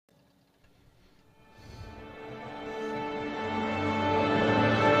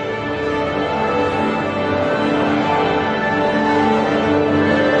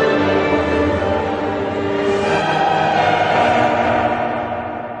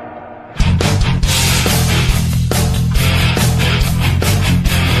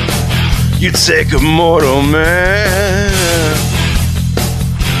You take a mortal man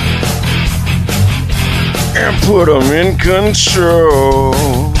and put him in control.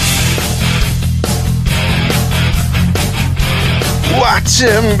 Watch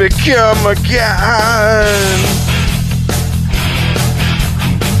him become a god.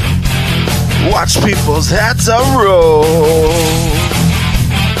 Watch people's heads roll.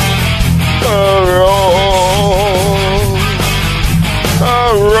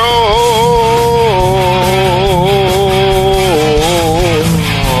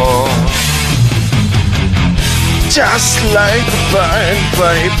 Just like the Pied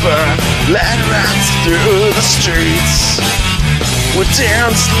Piper led rats through the streets, we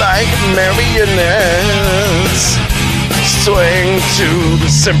dance like marionettes, swaying to the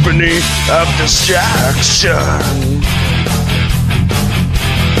symphony of distraction,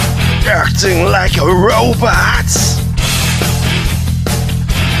 acting like a robot.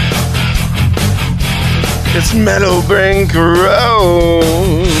 Its metal brain corrodes.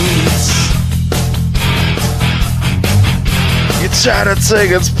 You try to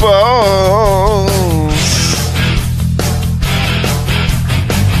take its pulse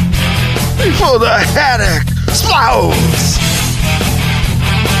before the headache explodes.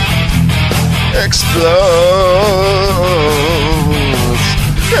 Explodes.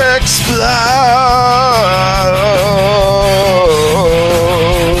 Explodes.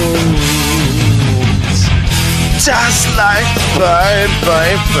 Just like the Pied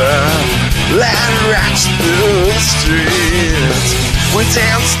Piper led rats through the streets, we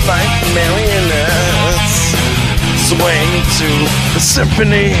dance like marionettes, swing to the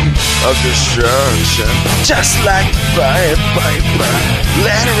symphony of destruction. Just like the Pied Piper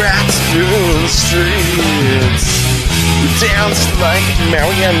led rats through the streets, we dance like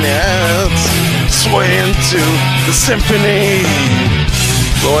marionettes, swaying to the symphony,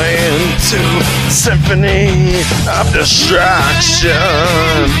 swaying to the symphony of destruction.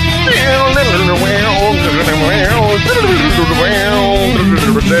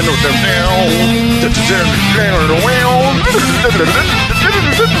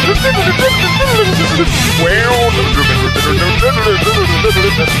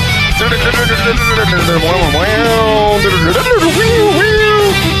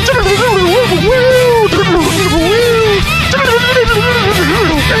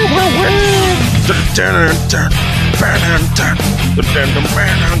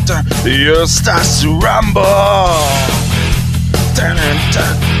 The earth starts to rumble.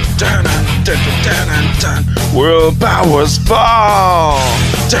 World powers fall.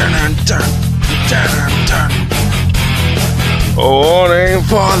 Warning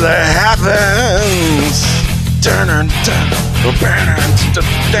for the heavens.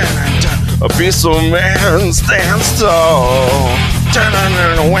 A peaceful man stands tall.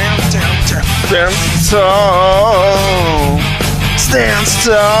 Stands tall. Stands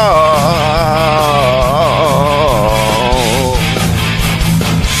tall.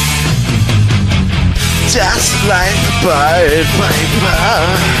 Just like the Pied Piper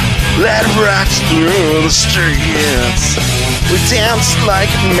led rats through the streets, we dance like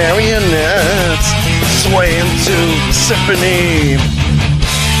marionettes, swaying to the symphony.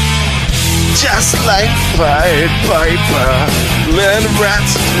 Just like the Pied Piper led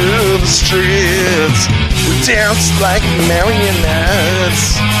rats through the streets, we dance like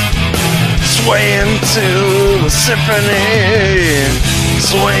marionettes, swaying to the symphony,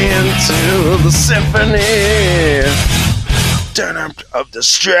 swaying to the symphony of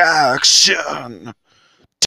destruction.